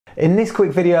In this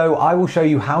quick video, I will show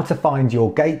you how to find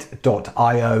your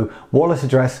Gate.io wallet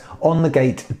address on the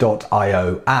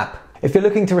Gate.io app. If you're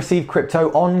looking to receive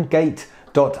crypto on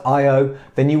Gate.io,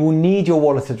 then you will need your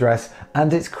wallet address,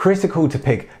 and it's critical to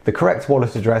pick the correct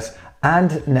wallet address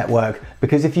and network,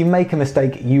 because if you make a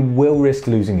mistake, you will risk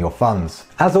losing your funds.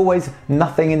 As always,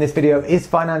 nothing in this video is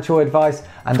financial advice,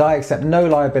 and I accept no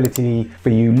liability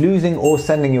for you losing or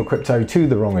sending your crypto to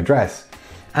the wrong address.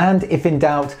 And if in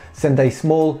doubt, send a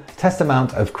small test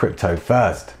amount of crypto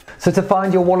first. So to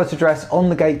find your wallet address on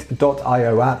the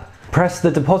Gate.io app, press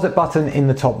the deposit button in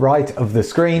the top right of the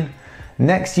screen.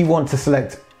 Next, you want to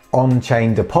select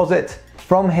on-chain deposit.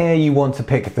 From here, you want to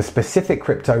pick the specific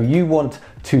crypto you want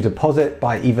to deposit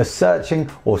by either searching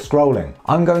or scrolling.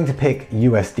 I'm going to pick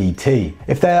USDT.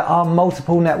 If there are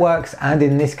multiple networks, and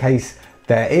in this case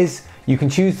there is, you can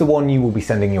choose the one you will be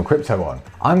sending your crypto on.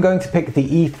 I'm going to pick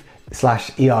the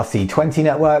ETH/ERC20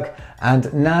 network,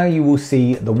 and now you will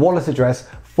see the wallet address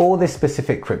for this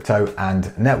specific crypto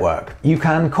and network. You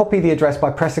can copy the address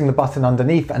by pressing the button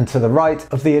underneath and to the right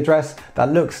of the address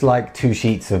that looks like two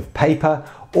sheets of paper,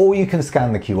 or you can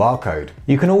scan the QR code.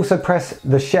 You can also press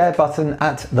the share button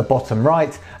at the bottom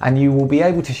right, and you will be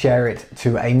able to share it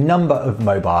to a number of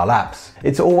mobile apps.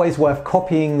 It's always worth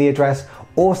copying the address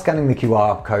or scanning the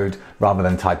QR code rather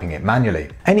than typing it manually.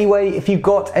 Anyway, if you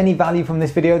got any value from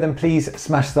this video, then please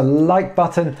smash the like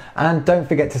button, and don't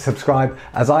forget to subscribe,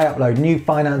 as I upload new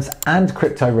finance and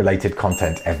crypto related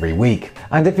content every week.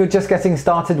 And if you're just getting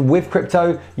started with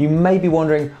crypto, you may be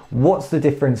wondering what's the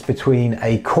difference between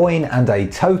a coin and a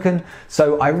token,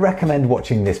 so I recommend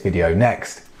watching this video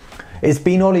next. It's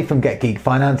been Ollie from Get Geek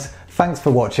Finance. Thanks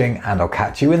for watching, and I'll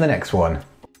catch you in the next one.